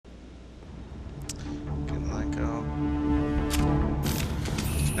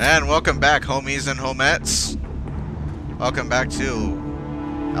And welcome back, homies and homettes. Welcome back to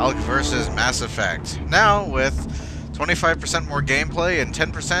ALCH versus Mass Effect. Now with 25% more gameplay and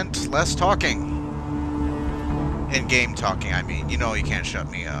 10% less talking. In-game talking, I mean. You know you can't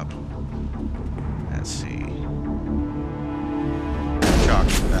shut me up. Let's see.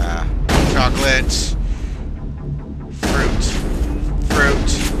 Chocolate. Fruit.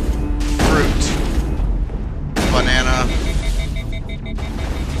 Banana.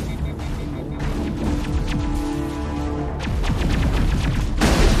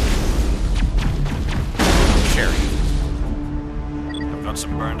 I've got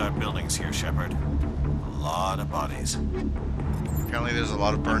some burned out buildings here, Shepard. A lot of bodies. Apparently there's a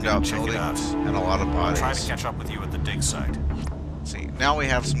lot of burned out buildings and a lot of bodies. I'll try to catch up with you at the dig site. Let's see, now we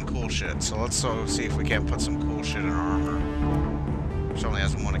have some cool shit, so let's see if we can't put some cool shit in our armor. Which only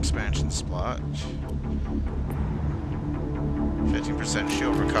has one expansion slot. 15%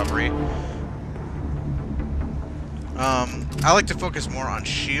 shield recovery. I like to focus more on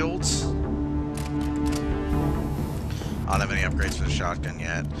shields. I don't have any upgrades for the shotgun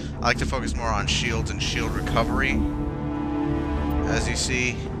yet. I like to focus more on shields and shield recovery. As you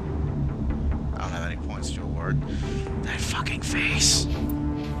see, I don't have any points to award. That fucking face. I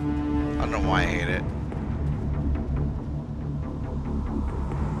don't know why I hate it.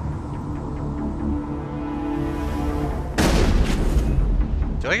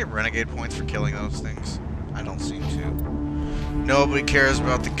 Do I get renegade points for killing those things? I don't seem to. Nobody cares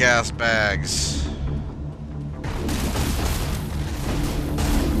about the gas bags.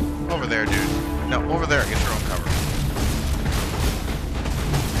 Over there, dude. No, over there. Get your own cover.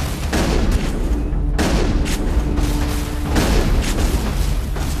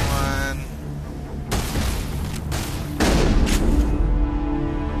 That's one.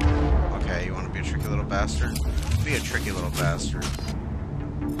 Okay, you want to be a tricky little bastard? Be a tricky little bastard.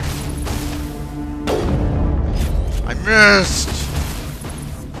 I missed!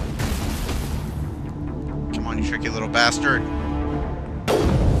 Come on, you tricky little bastard.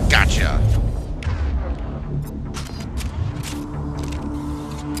 Gotcha.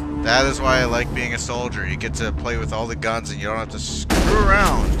 That is why I like being a soldier. You get to play with all the guns and you don't have to screw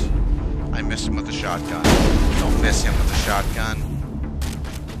around. I missed him with the shotgun. Don't miss him with the shotgun.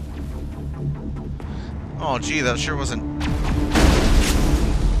 Oh, gee, that sure wasn't...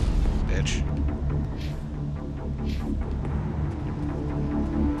 Bitch.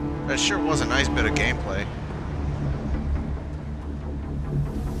 That sure was a nice bit of gameplay.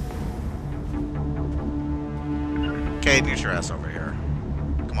 Cade, get your ass over here.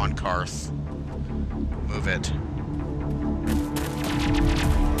 Come on, Karth. Move it.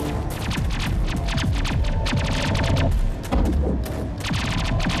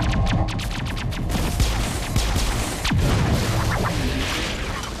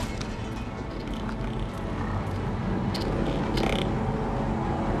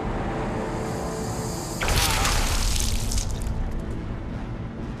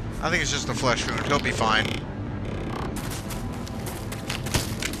 I think it's just a flesh wound. He'll be fine.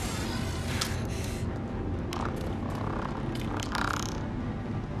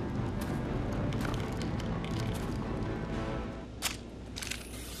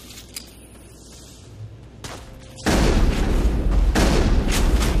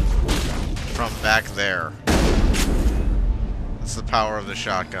 From back there. That's the power of the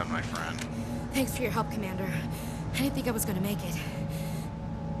shotgun, my friend. Thanks for your help, Commander. I didn't think I was gonna make it.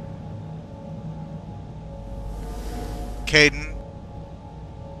 Caden.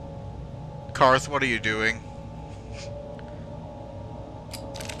 Karth, what are you doing?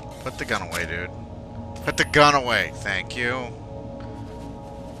 Put the gun away, dude. Put the gun away. Thank you.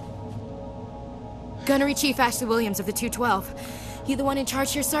 Gunnery Chief Ashley Williams of the 212. You the one in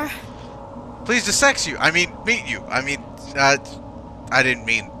charge here, sir? Pleased to sex you. I mean, meet you. I mean, I didn't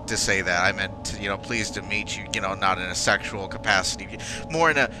mean to say that. I meant, to, you know, pleased to meet you, you know, not in a sexual capacity.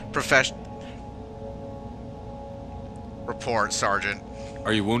 More in a professional... Report, Sergeant.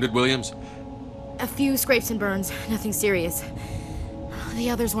 Are you wounded, Williams? A few scrapes and burns. Nothing serious. The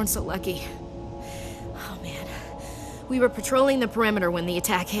others weren't so lucky. Oh, man. We were patrolling the perimeter when the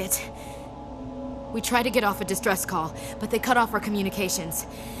attack hit. We tried to get off a distress call, but they cut off our communications.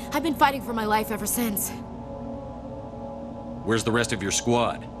 I've been fighting for my life ever since. Where's the rest of your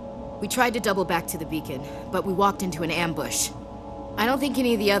squad? We tried to double back to the beacon, but we walked into an ambush. I don't think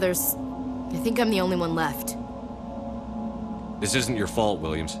any of the others... I think I'm the only one left. This isn't your fault,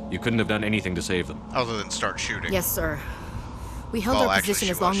 Williams. You couldn't have done anything to save them. Other than start shooting. Yes, sir. We held our position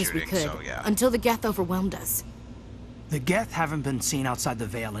as long as we could, until the Geth overwhelmed us. The Geth haven't been seen outside the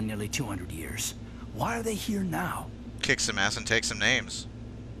Veil in nearly 200 years. Why are they here now? Kick some ass and take some names.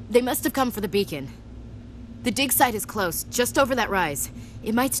 They must have come for the beacon. The dig site is close, just over that rise.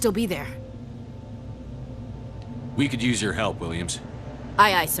 It might still be there. We could use your help, Williams.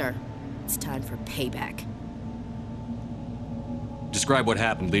 Aye, aye, sir. It's time for payback. Describe what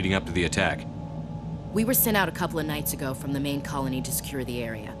happened leading up to the attack. We were sent out a couple of nights ago from the main colony to secure the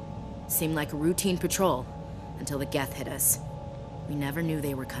area. Seemed like a routine patrol, until the Geth hit us. We never knew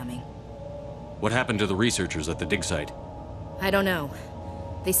they were coming. What happened to the researchers at the dig site? I don't know.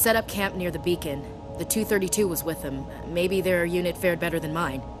 They set up camp near the beacon. The 232 was with them. Maybe their unit fared better than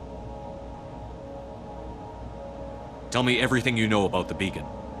mine. Tell me everything you know about the beacon.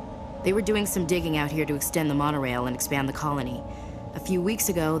 They were doing some digging out here to extend the monorail and expand the colony. A few weeks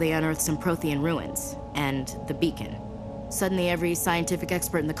ago, they unearthed some Prothean ruins, and the beacon. Suddenly, every scientific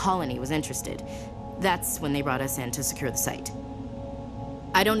expert in the colony was interested. That's when they brought us in to secure the site.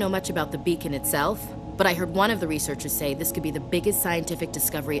 I don't know much about the beacon itself, but I heard one of the researchers say this could be the biggest scientific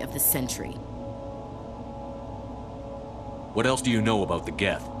discovery of the century. What else do you know about the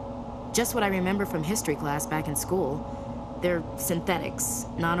Geth? Just what I remember from history class back in school. They're synthetics,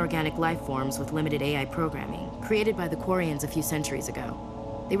 non-organic life forms with limited AI programming, created by the Quarians a few centuries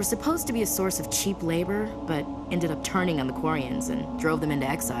ago. They were supposed to be a source of cheap labor, but ended up turning on the Quarians and drove them into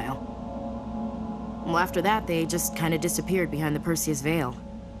exile. Well, after that, they just kind of disappeared behind the Perseus Veil.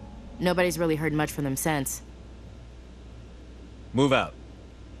 Nobody's really heard much from them since. Move out.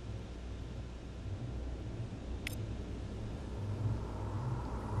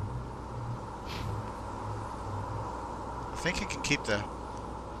 I think you can keep the,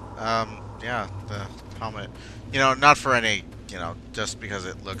 yeah, the helmet. You know, not for any, you know, just because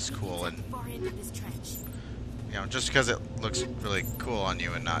it looks cool and, you know, just because it looks really cool on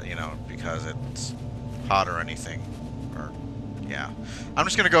you and not, you know, because it's hot or anything. Or, yeah. I'm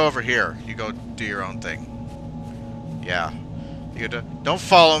just gonna go over here. You go do your own thing. Yeah. You don't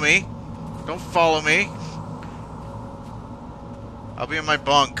follow me. Don't follow me. I'll be in my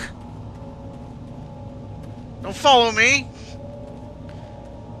bunk. Don't follow me!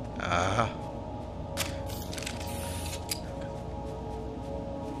 I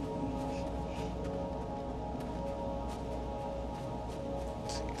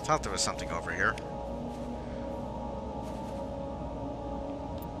thought there was something over here.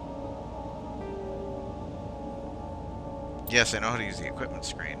 Yes, I know how to use the equipment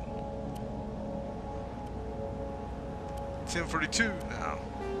screen. 1042 now.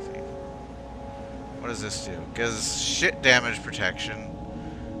 What does this do? Gives shit damage protection.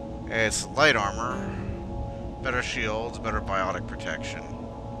 It's light armor. Better shields, better biotic protection.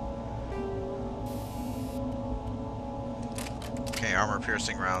 Okay, armor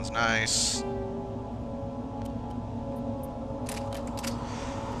piercing rounds, nice.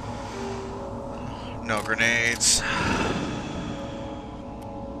 No grenades.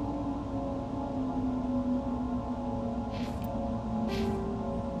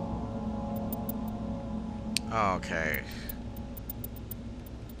 Okay.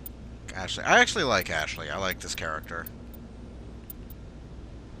 Ashley. I actually like Ashley. I like this character.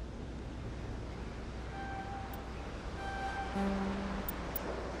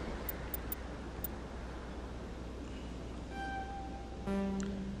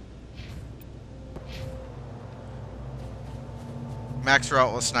 Max her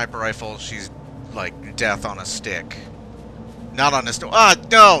out with sniper rifle. She's like death on a stick. Not on a stick. Ah,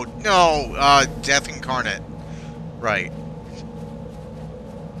 no, no. Death incarnate. Right.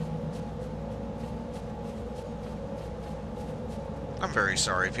 I'm very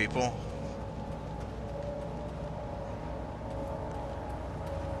sorry, people.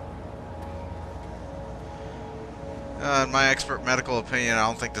 In my expert medical opinion, I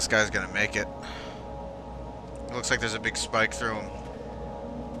don't think this guy's gonna make it. It looks like there's a big spike through him.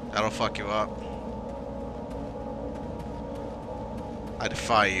 That'll fuck you up. I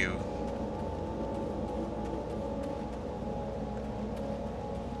defy you.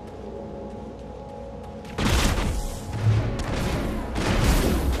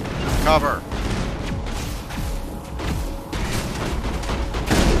 Cover.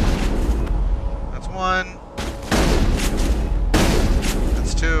 That's one.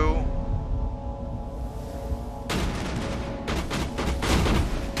 That's two.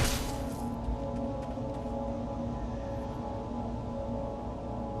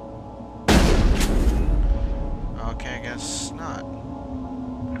 Okay, I guess not.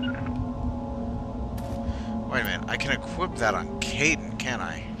 Wait a minute, I can equip that on Caden, can't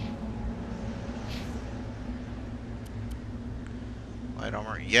I? Light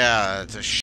armor. Yeah, it's a